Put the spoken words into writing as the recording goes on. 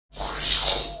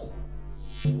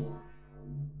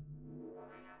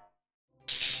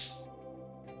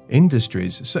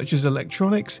Industries such as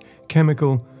electronics,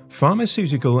 chemical,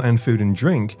 pharmaceutical and food and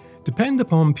drink depend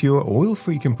upon pure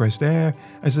oil-free compressed air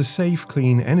as a safe,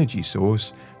 clean energy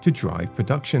source to drive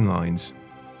production lines.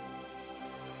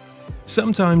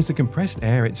 Sometimes the compressed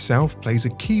air itself plays a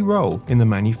key role in the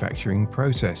manufacturing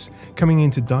process, coming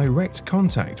into direct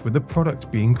contact with the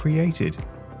product being created.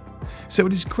 So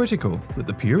it is critical that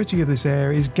the purity of this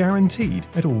air is guaranteed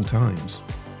at all times.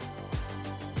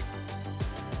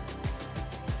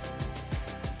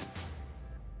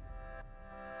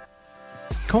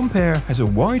 CompAir has a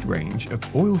wide range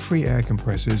of oil-free air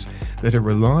compressors that are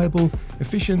reliable,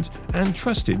 efficient, and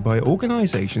trusted by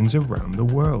organizations around the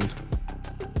world.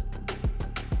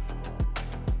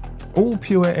 All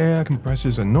PureAir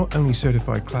compressors are not only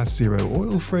certified Class 0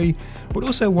 oil-free, but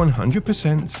also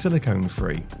 100%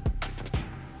 silicone-free.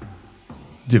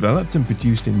 Developed and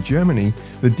produced in Germany,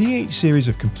 the DH series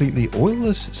of completely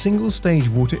oilless, single-stage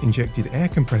water-injected air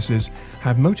compressors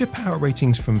have motor power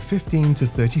ratings from 15 to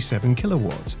 37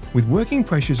 kilowatts, with working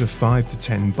pressures of 5 to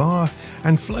 10 bar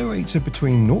and flow rates of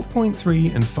between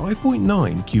 0.3 and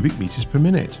 5.9 cubic meters per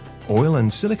minute. Oil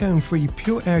and silicone-free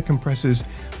PureAir compressors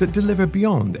that deliver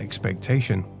beyond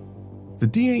expectation. The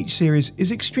DH series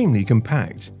is extremely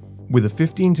compact, with the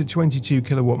 15 to 22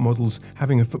 kilowatt models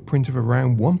having a footprint of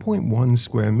around 1.1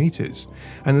 square meters,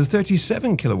 and the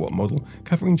 37 kilowatt model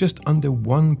covering just under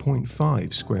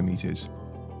 1.5 square meters.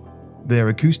 Their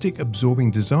acoustic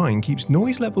absorbing design keeps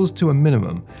noise levels to a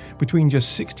minimum between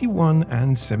just 61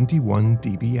 and 71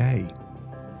 dBA.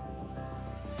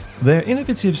 Their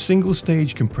innovative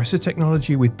single-stage compressor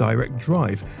technology with direct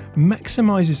drive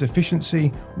maximizes efficiency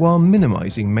while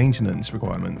minimizing maintenance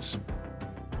requirements.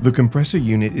 The compressor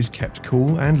unit is kept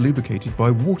cool and lubricated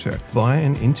by water via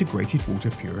an integrated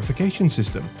water purification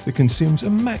system that consumes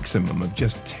a maximum of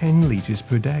just 10 liters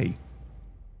per day.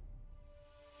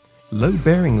 Low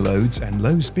bearing loads and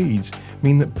low speeds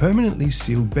mean that permanently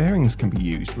sealed bearings can be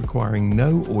used, requiring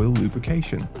no oil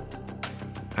lubrication.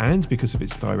 And because of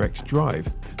its direct drive,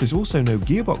 there's also no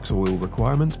gearbox oil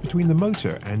requirements between the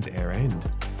motor and air end.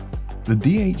 The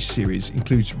DH series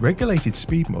includes regulated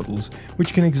speed models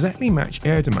which can exactly match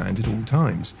air demand at all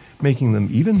times, making them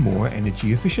even more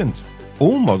energy efficient.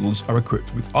 All models are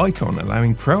equipped with ICON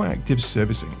allowing proactive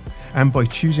servicing, and by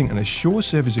choosing an Assure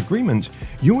service agreement,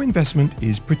 your investment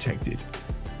is protected.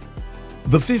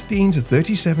 The 15 to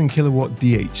 37 kilowatt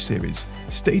DH series,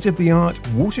 state-of-the-art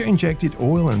water-injected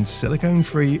oil and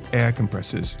silicone-free air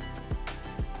compressors,